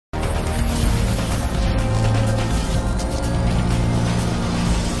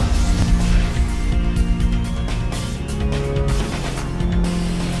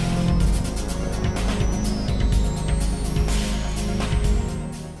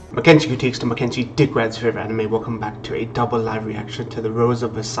Mackenzie critiques to Mackenzie Dick Rad's favorite anime. Welcome back to a double live reaction to the Rose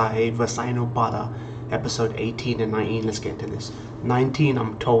of Versailles, Versailles no Bara, episode 18 and 19. Let's get into this. 19,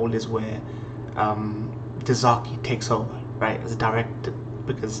 I'm told, is where Dezaki takes over, right, as a director,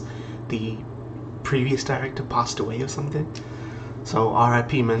 because the previous director passed away or something. So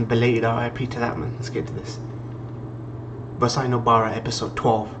RIP, man, belated RIP to that, man. Let's get to this. Versailles no Bara, episode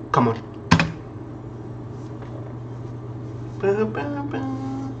 12. Come on.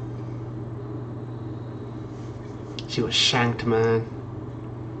 She was shanked, man.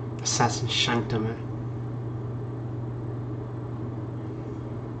 Assassin shanked her, man.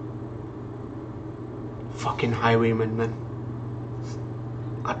 Fucking highwayman, man.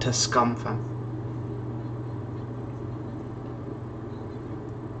 Utter scum, fam.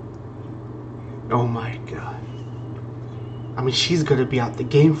 Oh my god. I mean, she's gonna be out the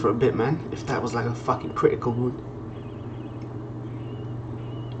game for a bit, man. If that was like a fucking critical wound.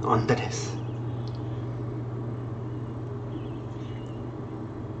 Under this.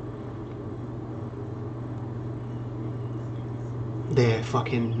 Their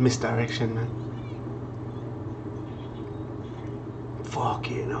fucking misdirection, man. Fuck,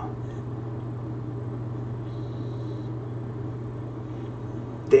 you know.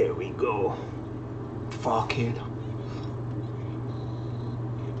 There we go. Fuck, you know.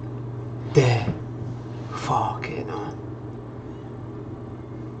 There. Fuck, you know.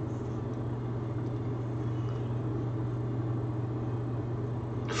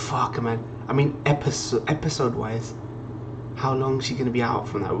 Fuck, man. I mean, episode wise, how long is she gonna be out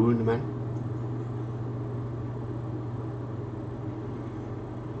from that wound, man?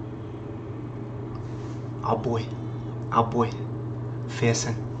 Our boy,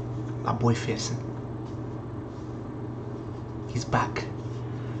 Fearson, our boy Fearson. He's back.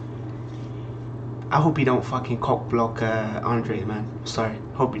 I hope you don't fucking cock block Andre, man. Sorry,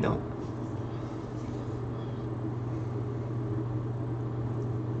 hope you don't.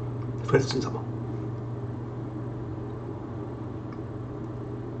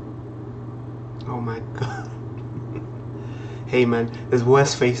 Oh my god. Hey man, there's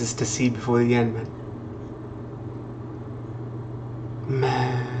worse faces to see before the end, man.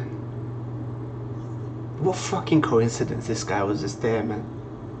 Man. What fucking coincidence this guy was just there, man.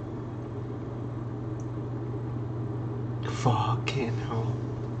 Fucking hell.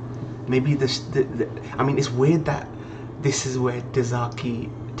 Maybe I mean, it's weird that this is where Dezaki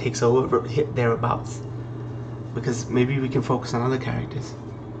takes over, hit thereabouts, because maybe we can focus on other characters.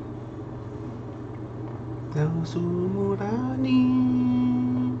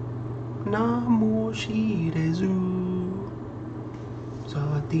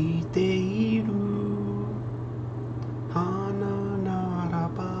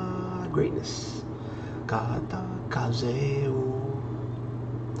 Greatness. Kata kaze o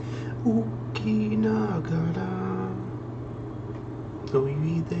ukinagara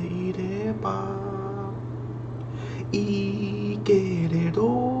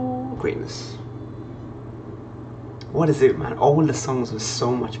Greatness. What is it, man? All the songs were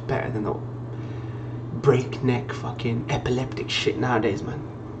so much better than the breakneck fucking epileptic shit nowadays, man.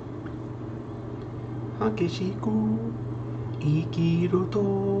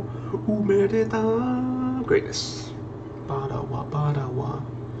 Greatness.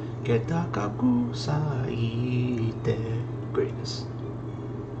 Greatness.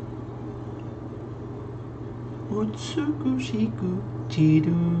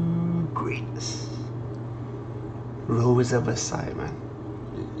 Greatness. Rose of Versailles, man.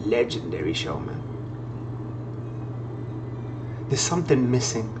 Legendary show, man. There's something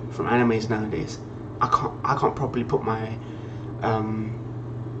missing from animes nowadays. I can't properly put my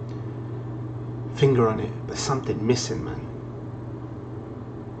finger on it, but something missing, man.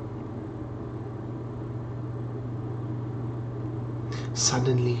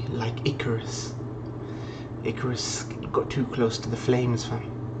 Suddenly, like Icarus got too close to the flames, fam.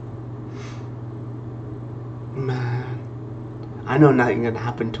 Man, I know nothing gonna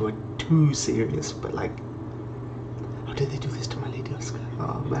happen to her too serious, but like, how did they do this to my lady Oscar?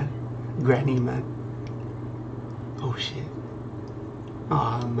 Oh man, Granny, man. Oh shit.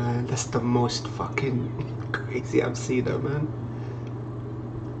 Oh man, that's the most fucking crazy I've seen her, man.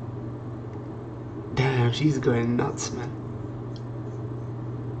 Damn, she's going nuts, man.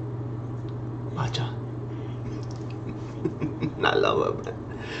 Bacha. I love her, man.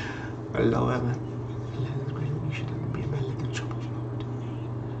 I love her, man.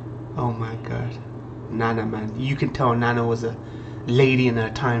 Oh my god. Nana, man. You can tell Nana was a lady in her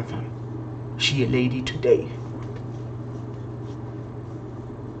time, fam. She a lady today.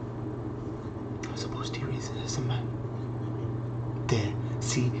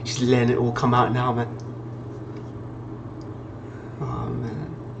 see, she's letting it all come out now, man. Oh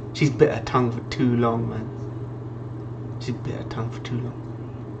man, she's bit her tongue for too long, man. She's bit her tongue for too long.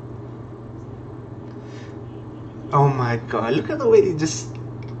 Oh my god, look at the way they just,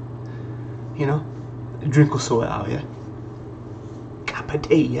 you know, drink will sort it out, yeah? Cup of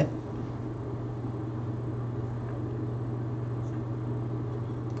tea, yeah?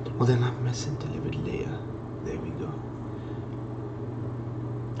 Well, then have medicine delivered later. There we go.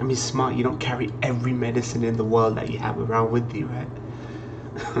 I mean, smart, you don't carry every medicine in the world that you have around with you, right?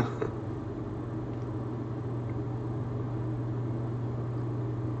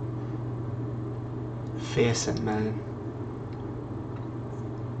 Fearsome, man.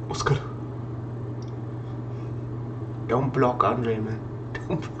 What's good? Don't block Andre, man.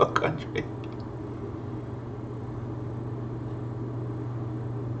 Don't block Andre.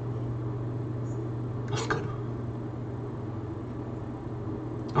 What's good?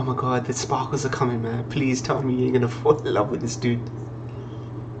 Oh my god, the sparkles are coming, man. Please tell me you're gonna fall in love with this dude.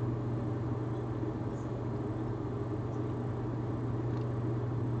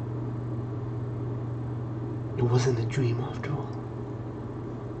 It wasn't a dream after all.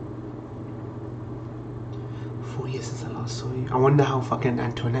 4 years since I last saw you. I wonder how fucking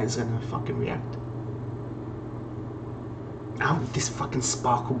Antoinette is gonna fucking react. How this fucking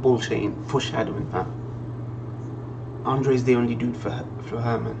sparkle bullshit ain't foreshadowing, fam. Andre's the only dude for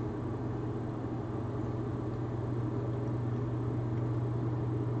her, man.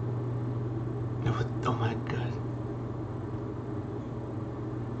 Oh my god.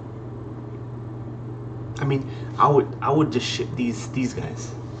 I mean, I would just ship these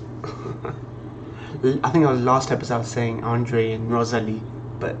guys. I think last episode I was saying Andre and Rosalie,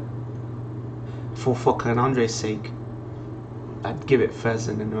 but for fucking Andre's sake, I'd give it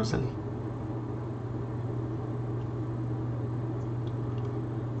Fezzen and Rosalie.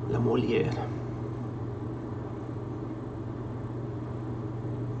 La Molière.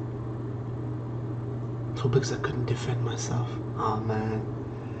 So because I couldn't defend myself. Oh man.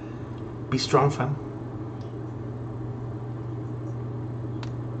 Be strong, fam.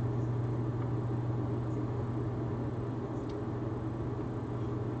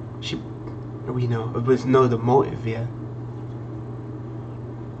 We know it was the motive, yeah.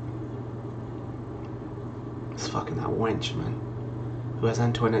 It's fucking that wench, man, who has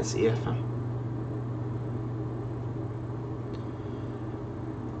Antoinette's ear, fam.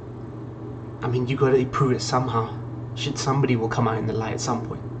 I mean, you gotta prove it somehow. Somebody will come out in the light at some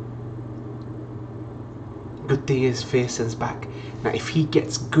point. Good thing is Fearson's back. Now if he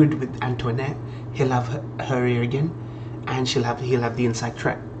gets good with Antoinette, he'll have her ear again, and he'll have the inside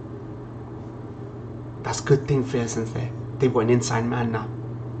track. That's a good thing Fearson's there. They've got an inside man now.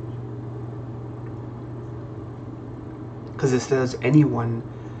 Because if there's anyone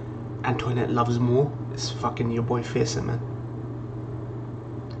Antoinette loves more, it's fucking your boy Fearson, man.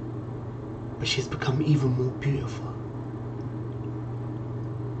 But she's become even more beautiful.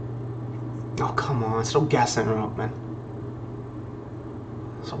 Oh, come on. Stop gassing her up, man.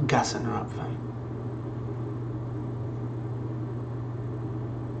 Stop gassing her up, fam.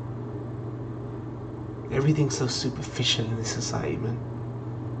 Everything's so superficial in this society, man.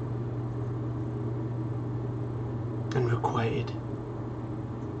 And required.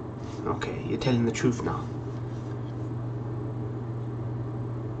 Okay, you're telling the truth now.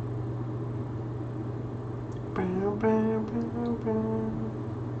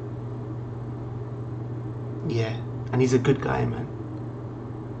 Yeah, and he's a good guy, man.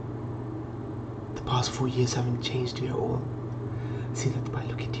 The past 4 years haven't changed you at all. See that by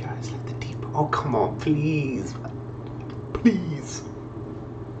look into your eyes, like the deep. Oh, come on, please. Please.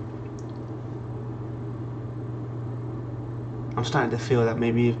 I'm starting to feel that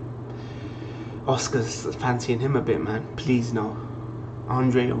maybe Oscar's fancying him a bit, man. Please, no.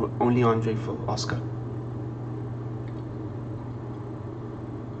 Andre, only Andre for Oscar.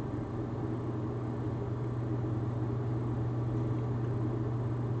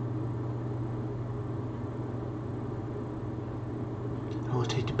 I will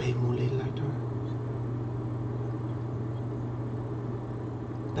take to pay more later like that.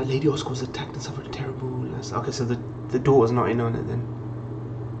 That Lady Oscar was attacked and suffered a terrible loss. Okay, so the daughter's not in on it then.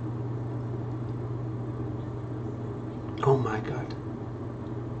 Oh my god.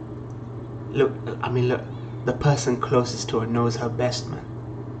 Look, I mean, look, the person closest to her knows her best, man.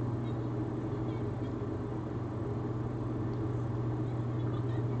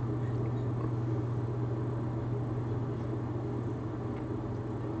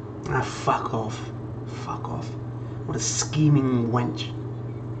 Ah, fuck off. Fuck off. What a scheming wench.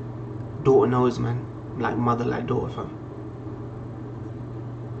 Daughter knows, man. Like mother, like daughter, fam.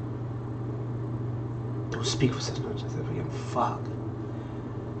 will speak for such noches ever again. Fuck.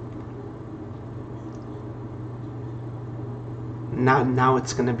 Now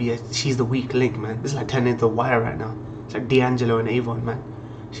it's gonna be she's the weak link, man. This is like turning into The Wire right now. It's like D'Angelo and Avon, man.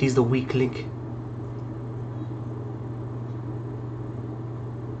 She's the weak link.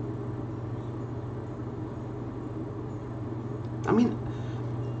 I mean,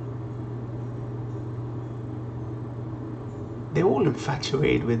 they're all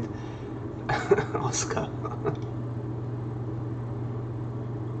infatuated with Oscar.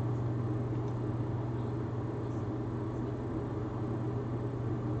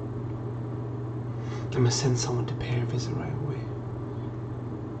 I'm gonna send someone to pay a visit right away.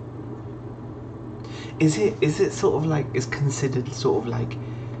 Is it sort of like, is considered sort of like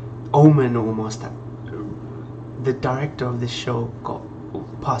omen almost that the director of this show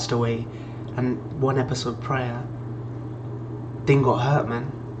passed away, and one episode prior thing got hurt,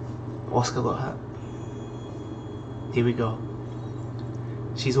 man. Oscar got hurt. Here we go.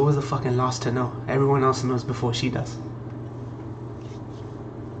 She's always the fucking last to know. Everyone else knows before she does.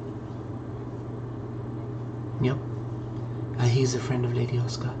 Yep. And he's a friend of Lady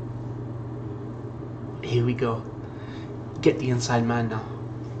Oscar. Here we go. Get the inside man now.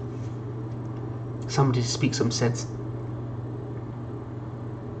 Somebody speak some sense.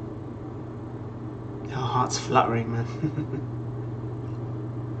 Her heart's fluttering, man.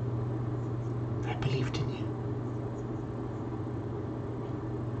 I believed in you.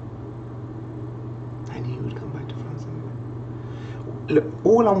 I knew you would come back to France. Look,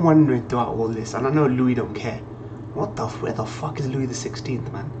 all I'm wondering throughout all this, and I know Louis don't care, where the fuck is Louis the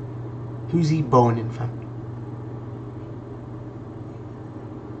 16th, man? Who's he boning, fam?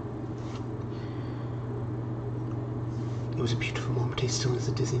 It was a beautiful moment. He still has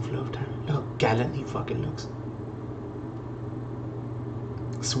a dizzy flow of time. Look how gallant he fucking looks.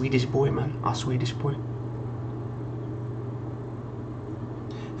 Swedish boy, man. Our Swedish boy.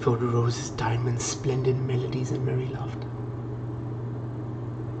 Filled with roses, diamonds, splendid melodies, and merry laughter.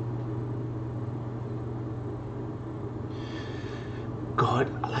 God,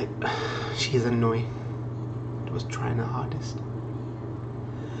 like, she is annoying. It was trying her hardest.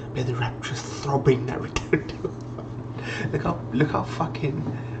 But the rapturous throbbing that returned to her. Look how fucking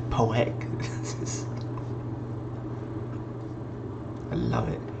poetic this is. I love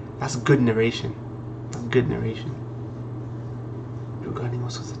it. That's good narration. That's good narration. Regarding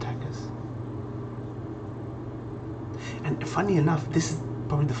Oscar's attackers. And funny enough, this is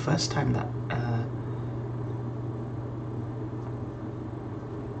probably the first time that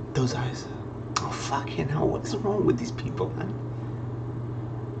those eyes. Oh fucking hell! What is wrong with these people, man?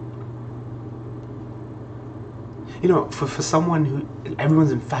 You know, for someone who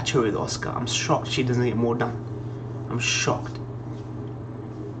everyone's infatuated with Oscar, I'm shocked she doesn't get more done. I'm shocked.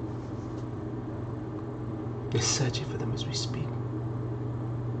 They're searching for them as we speak.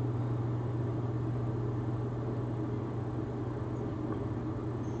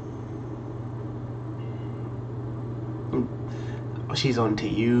 Oh, she's on to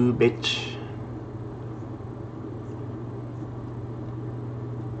you, bitch.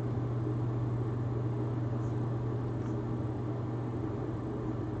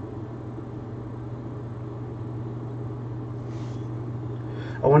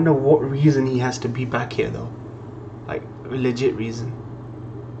 I wonder what reason he has to be back here though. Like, a legit reason.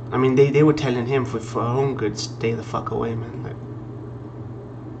 I mean, they were telling him for her own good, stay the fuck away, man. Like,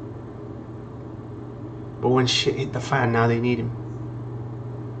 but when shit hit the fan, now they need him.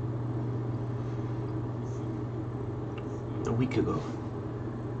 A week ago.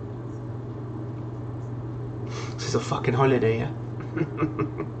 This is a fucking holiday, yeah?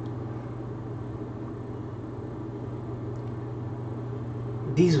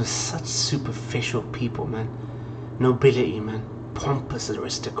 These were such superficial people, man. Nobility, man. Pompous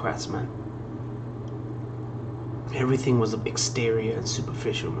aristocrats, man. Everything was exterior and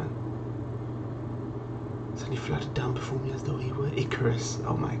superficial, man. Suddenly flooded down before me as though he were Icarus.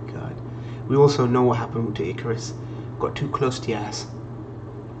 Oh my god. We also know what happened to Icarus. Got too close to your ass.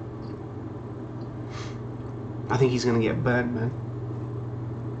 I think he's gonna get burned, man.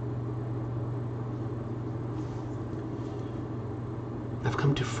 I've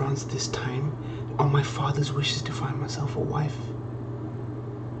come to France this time on my father's wishes to find myself a wife.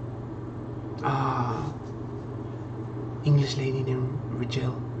 Ah, English lady named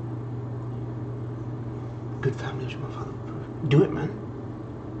Rigel. Good family, which my father would approve. Do it, man.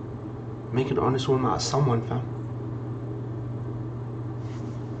 Make an honest woman out of someone, fam.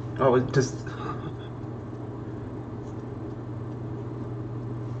 Oh, it just...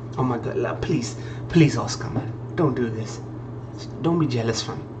 Oh my god, like, please, please, Oscar, man. Don't do this. Don't be jealous,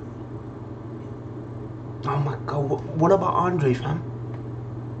 fam. Oh my god, what about Andre, fam?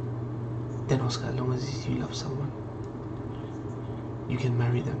 Then Oscar, as long as you love someone, you can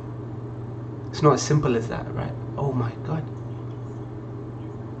marry them. It's not as simple as that, right? Oh my god.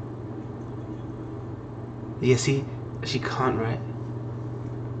 Yeah, see, she can't, right?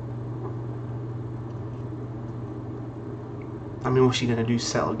 I mean, what's she gonna do?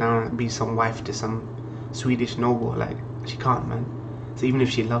 Settle down and be some wife to some Swedish noble? Like, she can't, man. So even if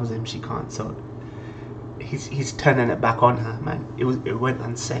she loves him, she can't. So he's turning it back on her, man. It went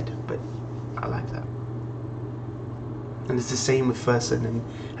unsaid, but I like that. And it's the same with Fersen and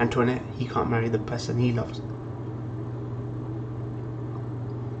Antoinette. He can't marry the person he loves.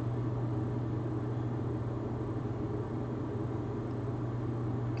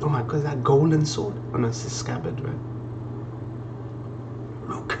 Oh my god, that golden sword. Oh no, it's a scabbard, right?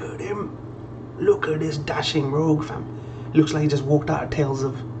 Look at him. Look at this dashing rogue, fam. Looks like he just walked out of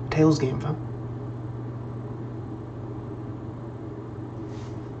Tales game, fam.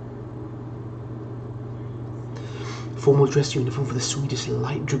 Formal dress uniform for the Swedish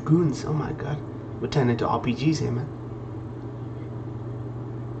Light Dragoons. Oh my god. We're turning into RPGs here, man.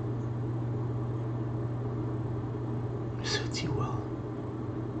 Suits you well.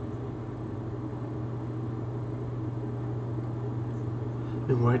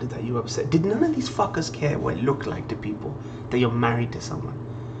 Been worried that you were upset. Did none of these fuckers care what it looked like to people that you're married to someone?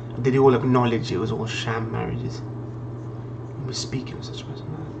 Or did they all acknowledge it was all sham marriages? We were speaking of such a person.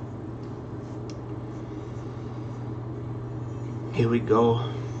 Here we go.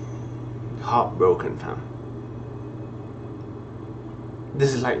 Heartbroken, fam.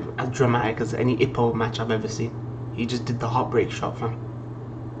 This is like as dramatic as any Ippo match I've ever seen. He just did the heartbreak shot, fam.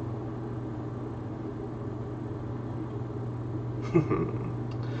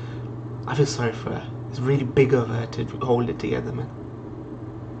 I feel sorry for her. It's really big of her to hold it together, man.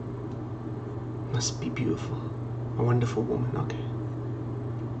 Must be beautiful. A wonderful woman, okay.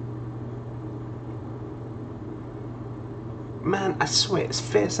 Man, I swear, it's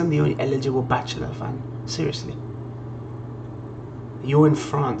fierce I'm the only eligible bachelor, fam. Seriously. You're in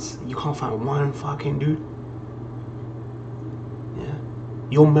France. You can't find one fucking dude. Yeah.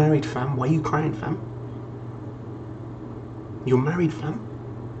 You're married, fam. Why are you crying, fam? You're married, fam.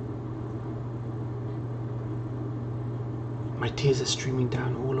 My tears are streaming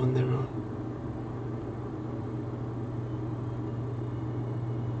down all on their own.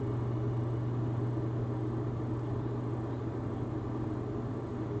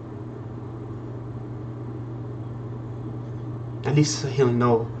 At least he'll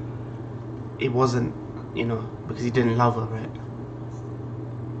know it wasn't, you know, because he didn't love her, right?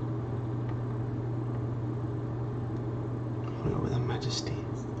 With her majesty.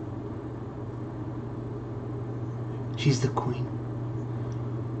 She's the queen.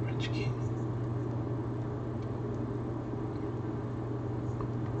 French king.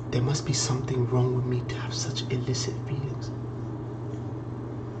 There must be something wrong with me to have such illicit feelings.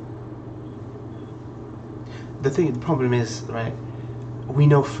 The problem is, right, we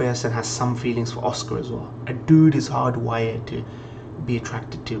know Fersen has some feelings for Oscar as well. A dude is hardwired to be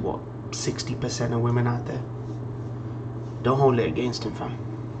attracted to, what, 60% of women out there? Don't hold it against him, fam.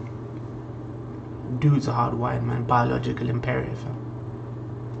 Dudes are hardwired, man. Biological imperative, fam.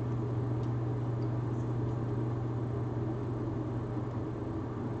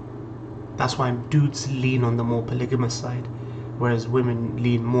 That's why dudes lean on the more polygamous side, whereas women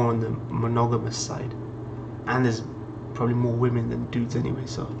lean more on the monogamous side. And there's probably more women than dudes anyway,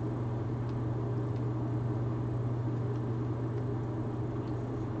 so.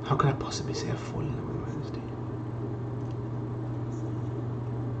 How could I possibly say I've fallen in love with Wednesday?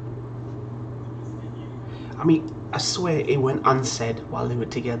 I mean, I swear it went unsaid while they were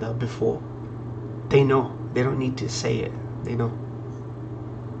together before. They know. They don't need to say it. They know.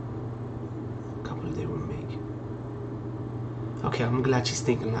 Couple they will make. Okay, I'm glad she's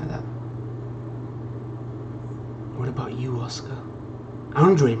thinking like that. What about you, Oscar?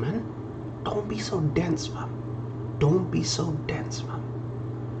 Andre, man. Don't be so dense, fam. Don't be so dense, fam.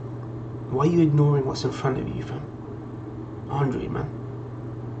 Why are you ignoring what's in front of you, fam? Andre, man.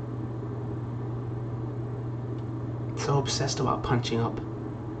 So obsessed about punching up.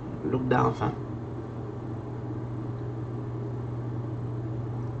 Look down, fam.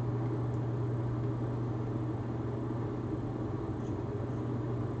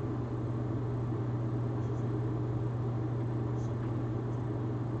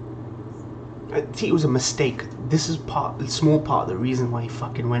 See, it was a mistake. This is a small part of the reason why he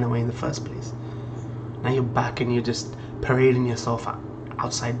fucking went away in the first place. Now you're back and you're just parading yourself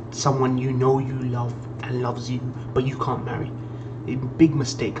outside someone you know you love and loves you, but you can't marry. A big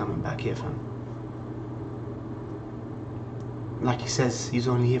mistake coming back here, fam. Like he says, he's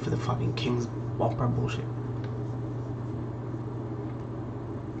only here for the fucking king's opera bullshit.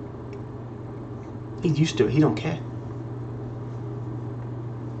 He's used to it, he don't care.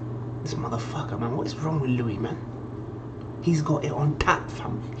 This motherfucker, man, what is wrong with Louis, man? He's got it on tap,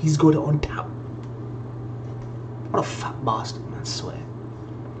 fam. He's got it on tap. What a fat bastard, man, I swear.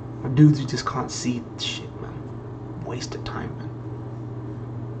 Dudes who just can't see shit, man. Waste of time, man.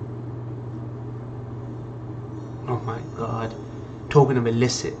 Oh my god. Talking of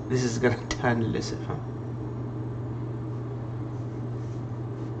illicit, this is gonna turn illicit, fam.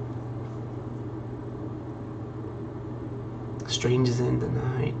 Strangers in the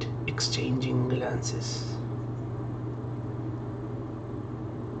night, exchanging glances.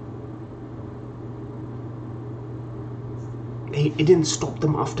 It didn't stop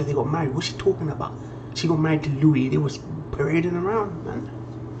them after they got married. What's she talking about? She got married to Louis. They was parading around, man.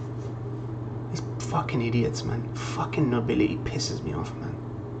 These fucking idiots, man. Fucking nobility pisses me off, man.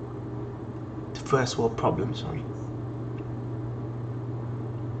 The first world problems, man.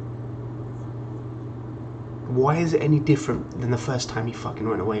 Why is it any different than the first time he fucking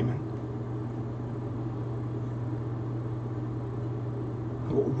went away, man?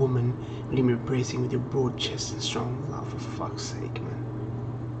 What woman will you be embracing with your broad chest and strong love, for fuck's sake, man?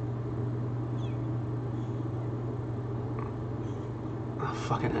 Oh,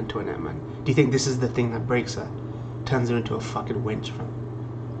 fucking Antoinette, man. Do you think this is the thing that breaks her? Turns her into a fucking wench, man.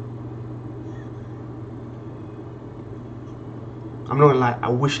 I'm not gonna lie, I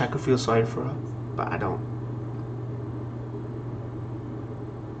wish I could feel sorry for her, but I don't.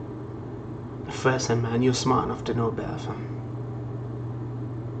 First time, man, you're smart enough to know better, fam.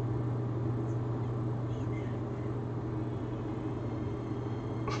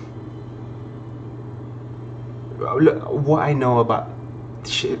 Look, what I know about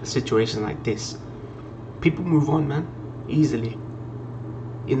situations like this, people move on, man, easily.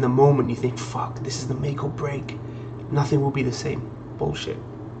 In the moment you think, fuck, this is the make or break, nothing will be the same. Bullshit.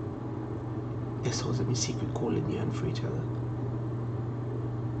 Their souls have been secret calling yearn for each other.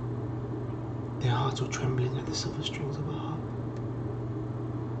 Their hearts were trembling at the silver strings of her heart.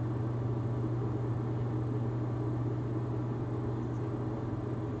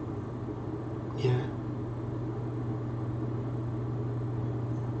 Yeah.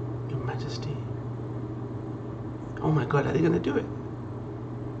 Your Majesty. Oh my god, are they gonna do it?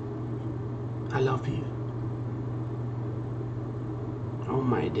 I love you. Oh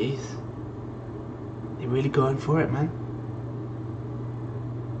my days. They're really going for it, man.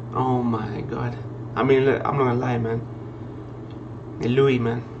 Oh my god. I mean, look, I'm not gonna lie, man. Louis,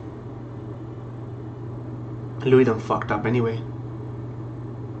 man. Louis done fucked up anyway.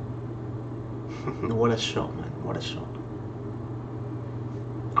 What a shot, man. What a shot.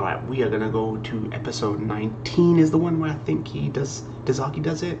 Alright, we are gonna go to episode 19 is the one where I think Dazaki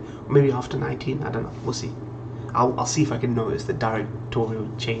does it. Or maybe after 19, I don't know. We'll see. I'll see if I can notice the directorial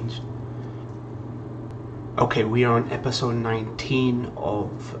change. Okay, we are on episode 19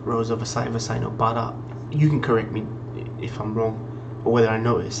 of Rose of Versailles no Bara. You can correct me if I'm wrong, or whether I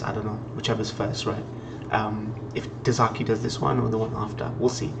notice, I don't know, whichever's first, right? If Dazaki does this one or the one after, we'll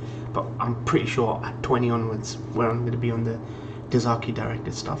see. But I'm pretty sure at 20 onwards, where I'm going to be on the Dazaki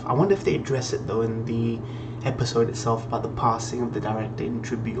directed stuff. I wonder if they address it though in the episode itself about the passing of the director in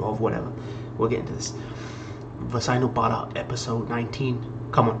tribute of whatever. We'll get into this. Versailles no Bara, episode 19.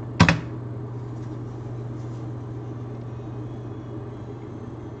 Come on.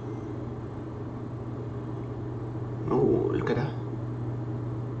 Oh, look at that.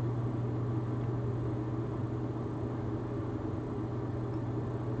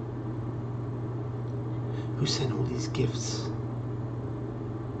 Who sent all these gifts?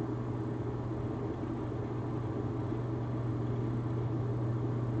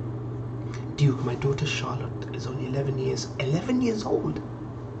 Duke, my daughter Charlotte is only 11 years. 11 years old?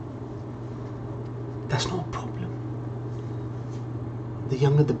 That's not a problem. The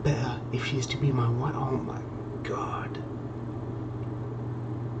younger the better if she is to be my wife. Oh my god.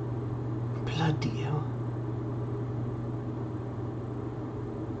 Bloody hell.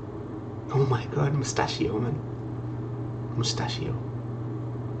 Oh my god, mustachio, man. Mustachio.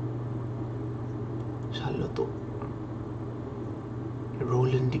 Charlotte.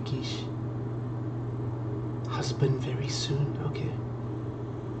 Roland de Guiche. Husband very soon, okay.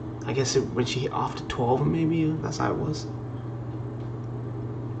 I guess when she hit after 12 maybe, that's how it was.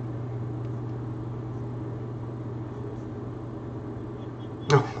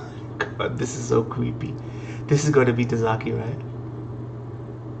 Oh my god, this is so creepy. This is gonna be Dazaki, right?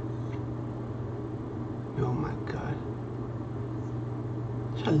 Oh my god.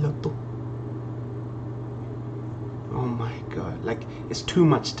 Charlotte. Oh my god, like it's too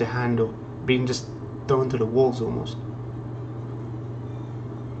much to handle, being just thrown to the walls almost.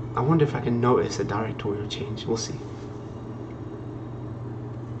 I wonder if I can notice a directorial change. We'll see.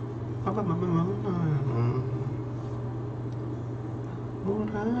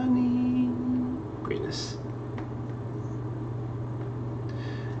 Greatness.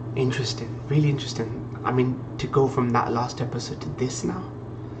 Interesting, really interesting. I mean, to go from that last episode to this now,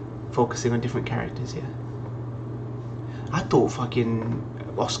 focusing on different characters, yeah. I thought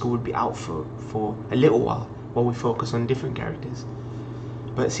fucking Oscar would be out for a little while we focus on different characters.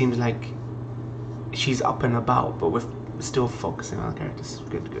 But it seems like she's up and about, but we're still focusing on characters.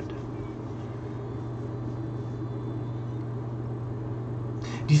 Good, good.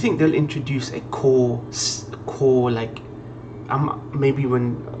 Do you think they'll introduce a core like, maybe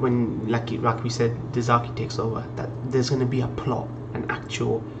when like we said, Dezaki takes over, that there's gonna be a plot, an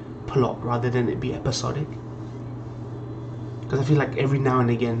actual plot, rather than it be episodic? Because I feel like every now and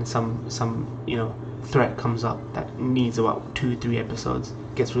again some threat comes up that needs about 2-3 episodes,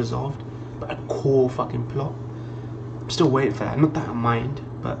 gets resolved, but a core fucking plot, I'm still waiting for that. Not that I mind,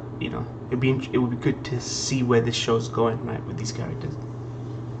 but it would be good to see where this show's going, right, with these characters,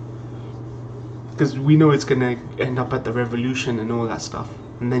 because we know it's gonna end up at the revolution and all that stuff,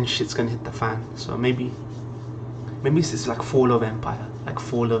 and then shit's gonna hit the fan. So maybe this is like fall of an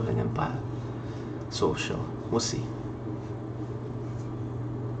empire sort of show. We'll see.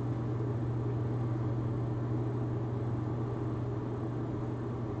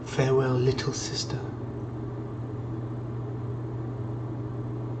 Farewell, little sister.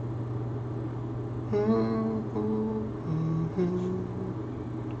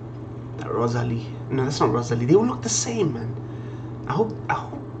 That Rosalie. No, that's not Rosalie. They all look the same, man. I hope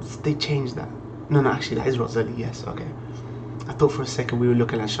they change that. No, actually, that is Rosalie. Yes, okay. I thought for a second we were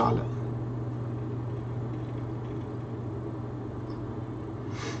looking at Charlotte.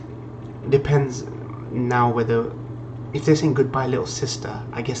 Depends now whether, if they're saying goodbye little sister,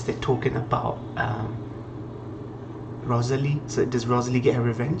 I guess they're talking about Rosalie. So does Rosalie get her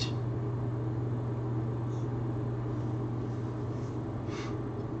revenge?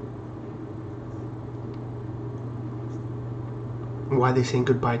 Why are they saying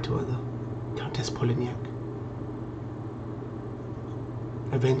goodbye to her though? Countess Polignac.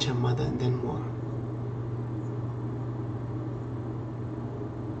 Avenge her mother and then what?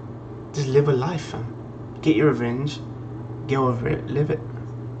 Just live a life, fam. Get your revenge. Get over it, live it.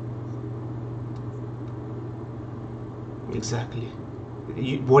 Exactly.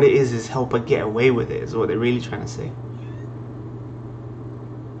 What it is help her get away with it, is what they're really trying to say.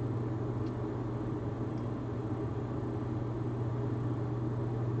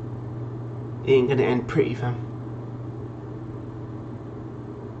 It ain't gonna end pretty, fam.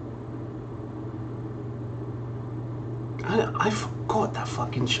 I forgot that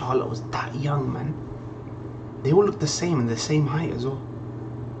fucking Charlotte was that young, man. They all look the same and the same height as well.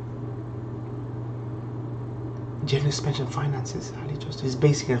 General Suspension Finances, Ali Just is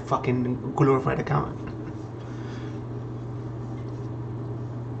basically a fucking glorified accountant.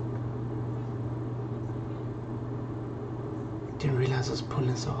 Didn't realize I was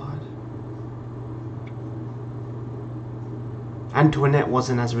pulling so hard. Antoinette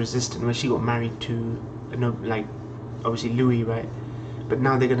wasn't as resistant when she got married to, like, obviously Louis, right? But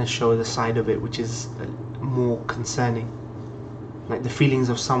now they're gonna show the side of it which is more concerning, like the feelings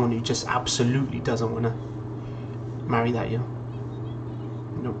of someone who just absolutely doesn't want to marry that young.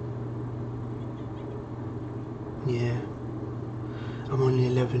 Nope. Yeah, I'm only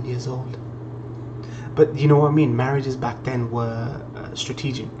 11 years old. But you know what I mean, marriages back then were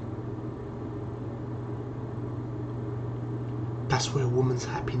strategic. That's where a woman's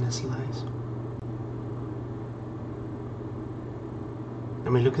happiness lies. I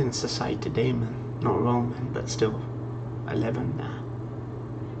mean, look at society today, man. Not wrong, man, but still, 11, nah.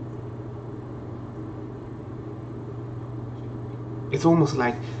 It's almost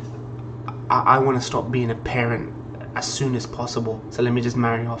like I want to stop being a parent as soon as possible, so let me just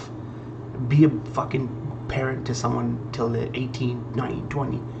marry off. Be a fucking parent to someone till they're 18, 19,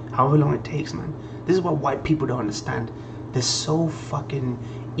 20, however long it takes, man. This is what white people don't understand. They're so fucking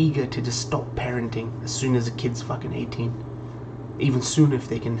eager to just stop parenting as soon as a kid's fucking 18. Even sooner if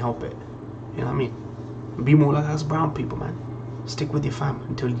they can help it. You know what I mean? Be more like us brown people, man. Stick with your fam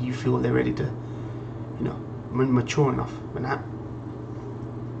until you feel they're ready to, mature enough. But not.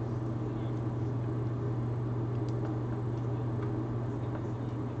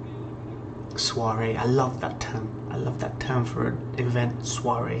 Soiree. I love that term. I love that term for an event.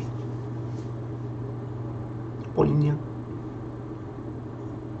 Soiree. Polignac.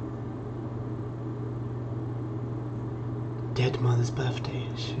 Dead mother's birthday.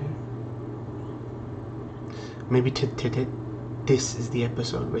 Shit. Maybe this is the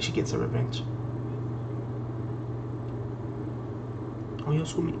episode where she gets her revenge. Oh,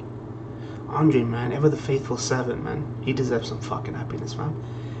 Yosumi. Andre, man, ever the faithful servant, man. He deserves some fucking happiness, man.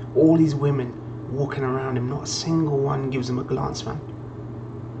 All these women walking around him, not a single one gives him a glance, man.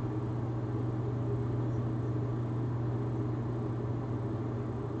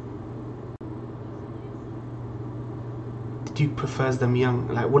 The Duke prefers them young.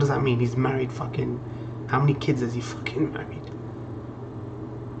 Like, what does that mean? He's married fucking... How many kids has he fucking married?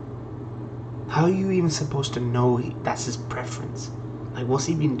 How are you even supposed to know that's his preference? Like, what's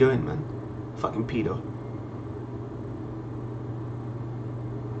he been doing, man? Fucking pedo.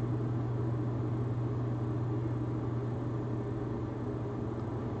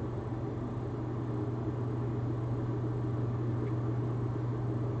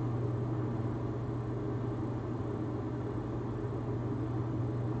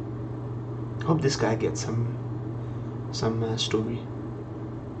 Hope this guy gets some story.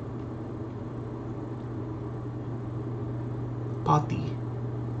 Party.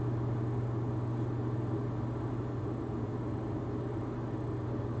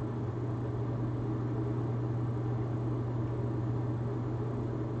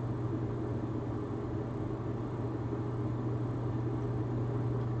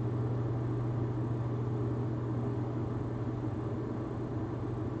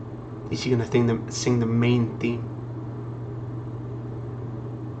 Is she gonna sing the main theme?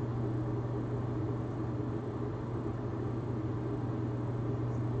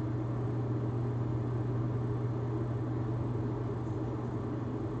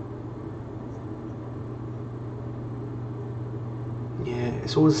 Yeah,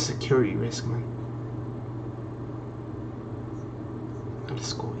 it's always a security risk, man.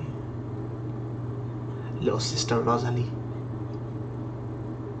 Let's go. Little sister Rosalie.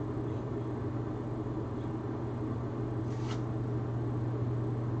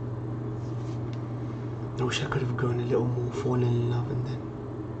 I wish I could have grown a little more, fallen in love, and then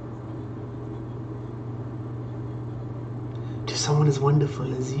to someone as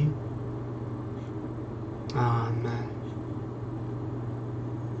wonderful as you. Ah, man.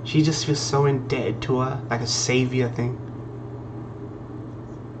 She just feels so indebted to her, like a savior thing.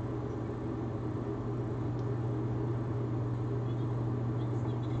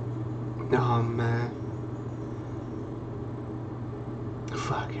 Oh, man.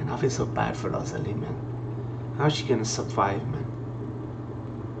 Fucking, I feel so bad for Rosalie, man. How's she gonna survive, man?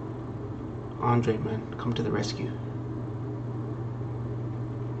 Andre, man, come to the rescue.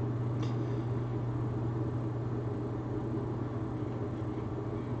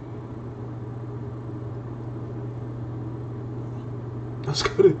 That's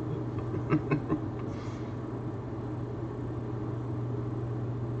good.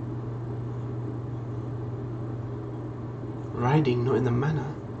 Riding, not in the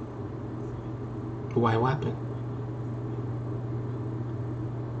manor. Why, what happened?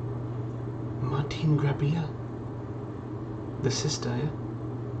 Martine Grappler, the sister, yeah?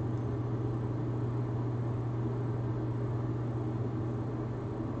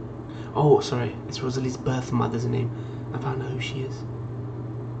 Oh, sorry, it's Rosalie's birth mother's name. I found out who she is.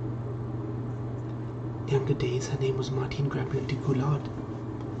 Younger days, her name was Martine Grappler de Goulard.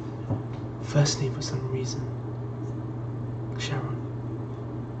 First name for some reason, Sharon.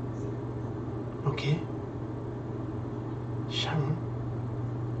 Okay. Sharon.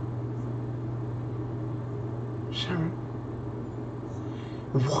 Sharon.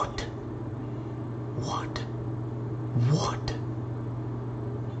 What?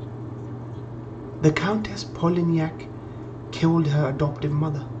 The Countess Polignac killed her adoptive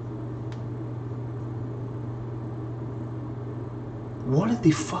mother. What are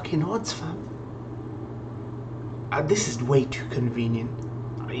the fucking odds, fam? This is way too convenient.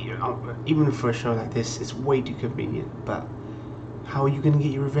 Even for a show like this, it's way too convenient. But how are you gonna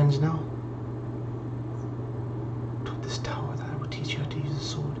get your revenge now? Took this tower that I would teach you how to use a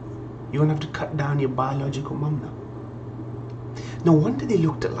sword. You're gonna have to cut down your biological mum now. No wonder they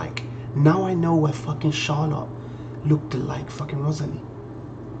looked alike. Now I know where fucking Charlotte looked like fucking Rosalie.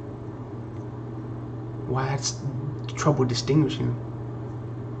 Why I had trouble distinguishing them.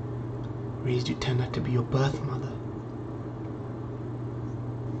 Raised you turned out to be your birth mother.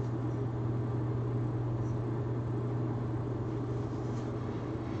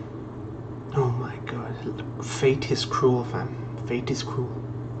 Oh my god. Fate is cruel, fam. Fate is cruel.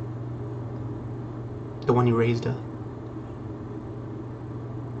 The one who raised her.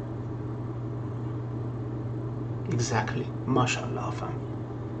 Exactly. Mashallah, fam.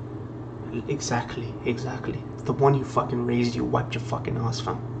 Exactly. The one who fucking raised you, wiped your fucking ass,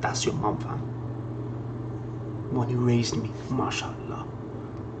 fam. That's your mom, fam. The one who raised me, mashallah.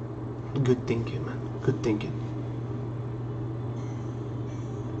 Good thinking, man. Good thinking.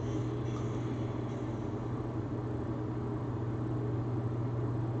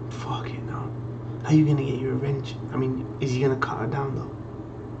 Fuck it now. How are you gonna get your revenge? I mean, is he gonna cut her down though?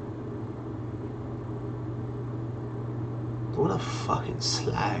 What a fucking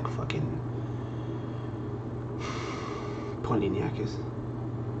slag fucking Polignac is.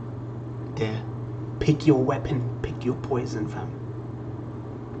 There. Pick your weapon, pick your poison, fam.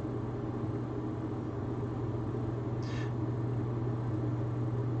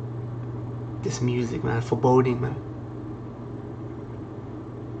 This music, man, foreboding, man.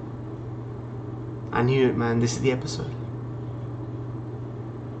 I knew it, man. This is the episode.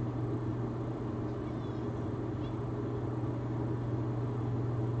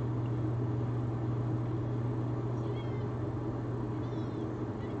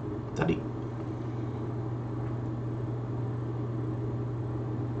 Daddy.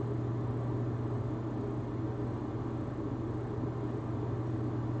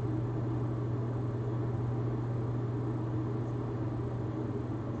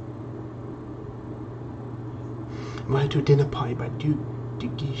 Invited to a dinner party by Duke de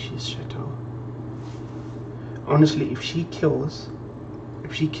Guiche's chateau. Honestly, if she kills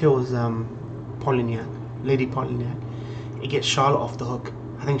Polignac, Lady Polignac, it gets Charlotte off the hook.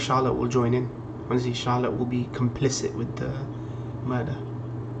 I think Charlotte will join in. Honestly, Charlotte will be complicit with the murder.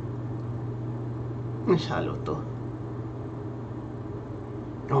 Charlotte though.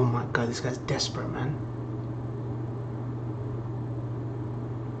 Oh my god, this guy's desperate, man.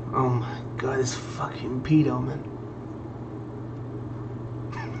 Oh my god, this fucking pedo, man.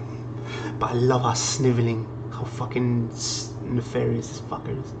 But I love how sniveling, how fucking nefarious this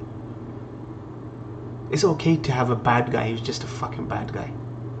fucker is. It's okay to have a bad guy who's just a fucking bad guy.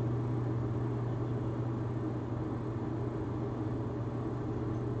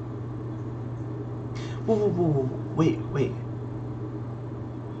 Whoa, wait.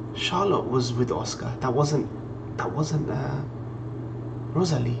 Charlotte was with Oscar. That wasn't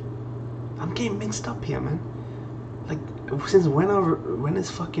Rosalie. I'm getting mixed up here, man. Like, since when is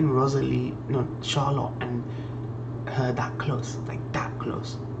fucking Rosalie, no, Charlotte and her that close? Like, that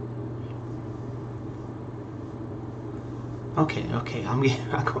close? Okay,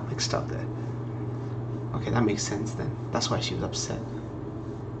 I got mixed up there. Okay, that makes sense then. That's why she was upset.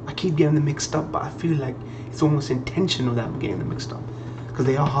 I keep getting them mixed up, but I feel like it's almost intentional that I'm getting them mixed up. Because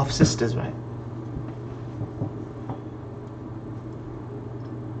they are half sisters, right?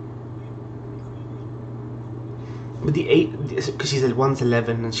 But the 8, because she said one's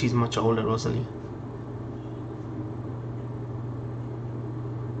 11 and she's much older, Rosalie.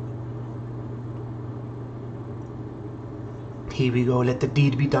 Here we go, let the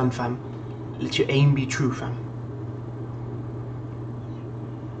deed be done, fam. Let your aim be true, fam.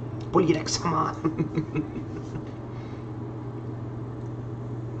 Polignac, come on.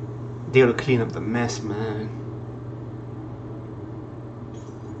 They gotta clean up the mess, man.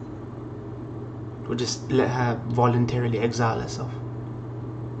 Or just let her voluntarily exile herself.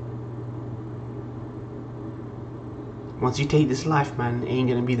 Once you take this life, man, it ain't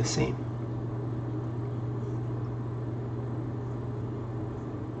gonna be the same.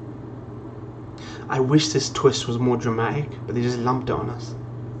 I wish this twist was more dramatic, but they just lumped it on us.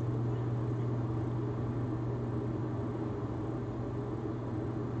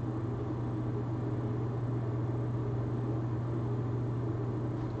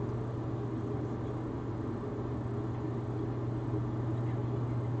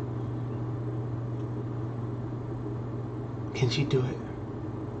 Can she do it?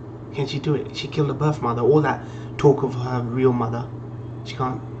 Can she do it? She killed her birth mother. All that talk of her real mother. She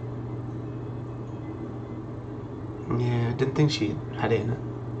can't. Yeah, I didn't think she had it in her.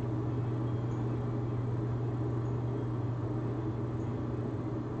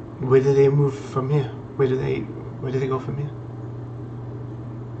 Where do they move from here? Where do they go from here?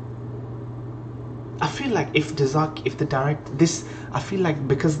 I feel like I feel like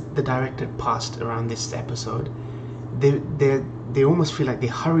because the director passed around this episode, they almost feel like they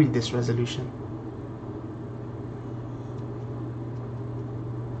hurried this resolution.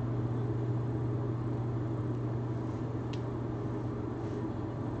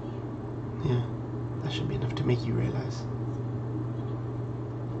 Yeah, that should be enough to make you realize.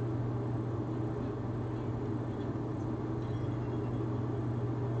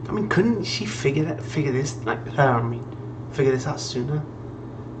 I mean, couldn't she figure this out sooner?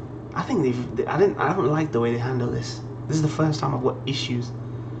 I think I don't like the way they handle this. This is the first time I've got issues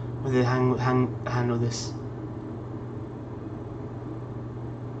Will they handle this?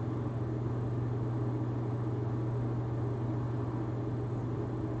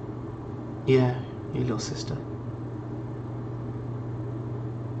 Yeah, your little sister.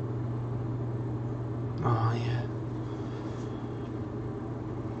 Oh yeah.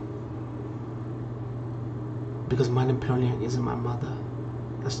 Because Madame Pyongyang isn't my mother.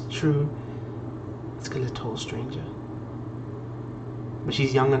 That's true. Let's kill a total stranger. But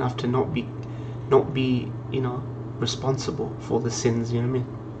she's young enough to not be, you know, responsible for the sins. You know what I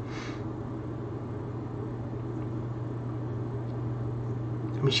mean?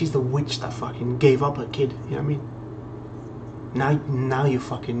 I mean, she's the witch that fucking gave up her kid. You know what I mean? Now you're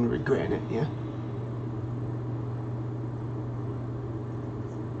fucking regretting it. Yeah.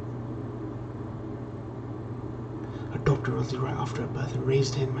 Adopted Rosie right after her birth and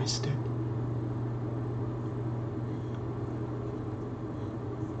raised her in my stead.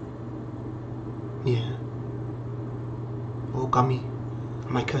 Yeah. Oh, Gummy.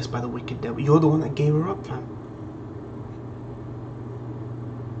 Am I cursed by the wicked devil? You're the one that gave her up, fam.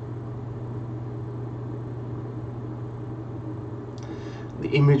 The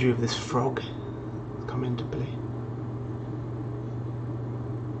imagery of this frog come into play.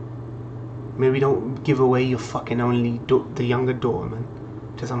 Maybe don't give away your fucking only the younger daughter, man,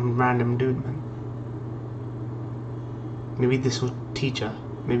 to some random dude, man. Maybe this will teach her.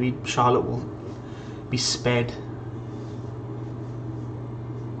 Maybe Charlotte will be spared.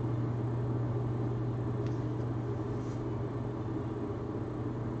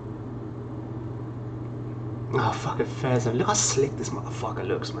 Oh, fucking fairs. Look how slick this motherfucker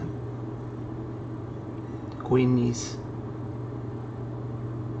looks, man. Queenies.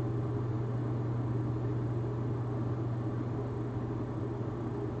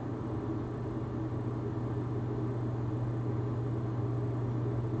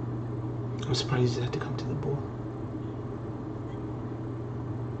 I'm surprised he had to come to the ball.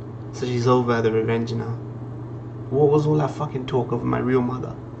 So she's over the revenge now. What was all that fucking talk of my real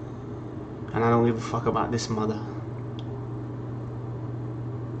mother? And I don't give a fuck about this mother.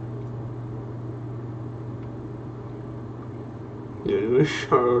 Yeah,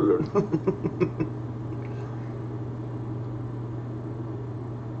 Charlotte.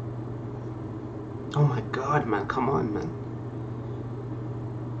 Oh my god, man, come on, man.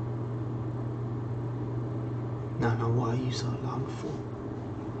 No, what are you so alarmed for?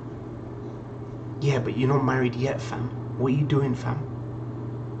 Yeah, but you're not married yet, fam. What are you doing, fam?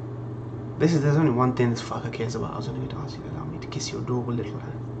 There's only one thing this fucker cares about. I was only going to ask you to allow me to kiss your adorable little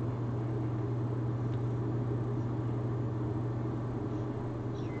hand.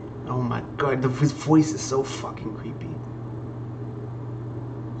 Oh my god, his voice is so fucking creepy.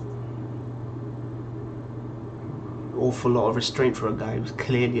 Awful lot of restraint for a guy who's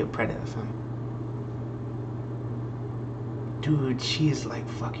clearly a predator, fam. Dude, she is like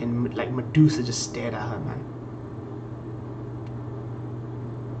fucking, like Medusa just stared at her, man.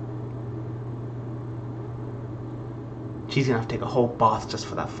 She's gonna have to take a whole bath just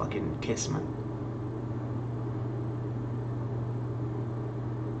for that fucking kiss, man.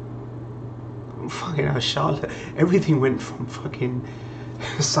 Fucking hell, Charlotte. Everything went from fucking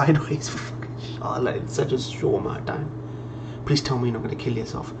sideways for fucking Charlotte in such a short amount of time. Please tell me you're not gonna kill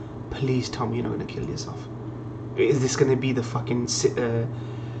yourself. Please tell me you're not gonna kill yourself. Is this gonna be the fucking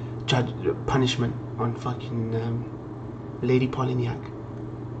judge punishment on fucking Lady Polignac?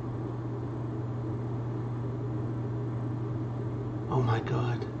 Oh my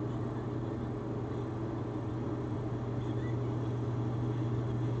god.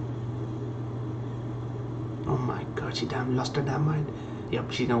 Oh my god, she damn lost her damn mind.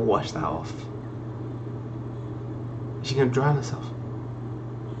 Yep, she's gonna wash that off. She's gonna drown herself.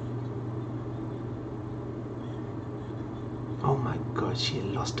 Oh my god, she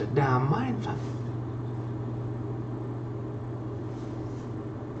lost her damn mind, fam.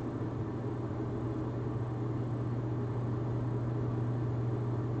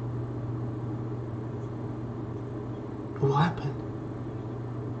 What happened?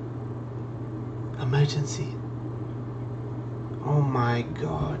 Emergency. Oh my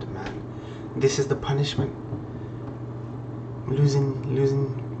god, man. This is the punishment.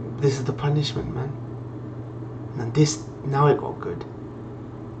 Losing. This is the punishment, man. Now it got good.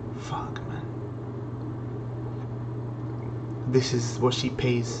 Fuck, man. This is what she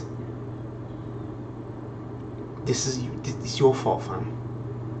pays. This is your fault, fam.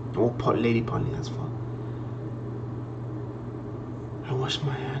 Or Lady Poly's fault. I wash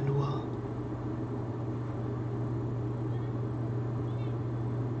my hand well.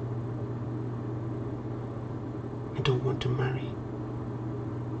 I don't want to marry.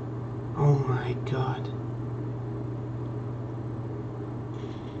 my god.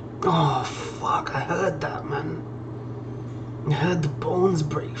 Oh fuck, I heard that, man. I heard the bones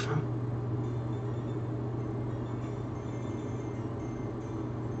break, fam.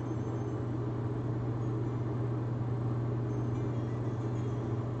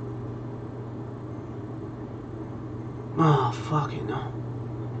 Oh, fuck it, no.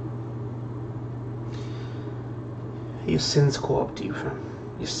 Your sins caught up to you, fam.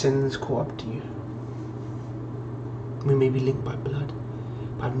 Your sins caught up to you. We may be linked by blood,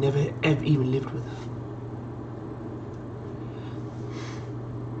 but I've never ever even lived with her.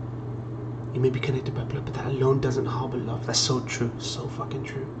 You may be connected by blood, but that alone doesn't harbor love. That's so true, so fucking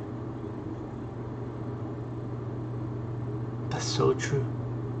true. That's so true.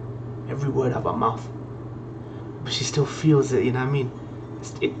 Every word out of our mouth. But she still feels it, you know what I mean?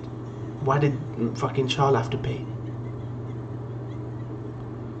 Why did fucking Charles have to pay?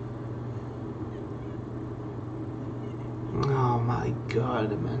 Oh my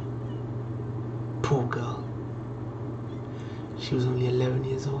god, man. Poor girl. She was only 11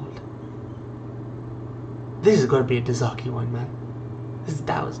 years old. This has got to be a Dazaki one, man.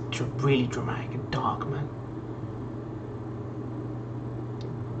 That was really dramatic and dark, man.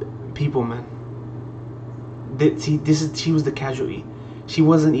 People, man. She was the casualty. She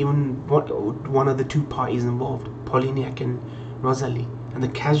wasn't even one of the two parties involved, Polignac and Rosalie, and the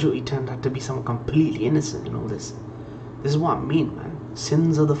casualty turned out to be someone completely innocent in all this. This is what I mean, man.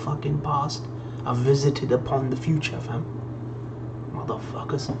 Sins of the fucking past are visited upon the future, fam.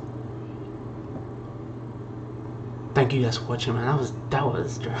 Motherfuckers. Thank you guys for watching, man. That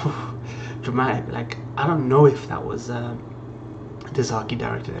was dramatic. Like, I don't know if that was a Dazaki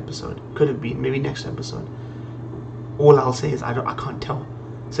directed episode. Could have been. Maybe next episode. All I'll say is I can't tell.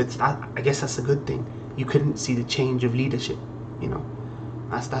 So I guess that's a good thing. You couldn't see the change of leadership, you know.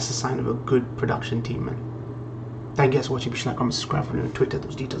 That's a sign of a good production team, man. Thank you guys for watching. Be sure to like, comment, subscribe, follow me on Twitter.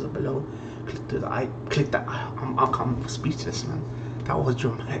 Those details are below. Click that. I'm speechless, man. That was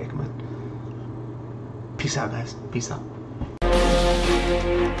dramatic, man. Peace out, guys. Peace out.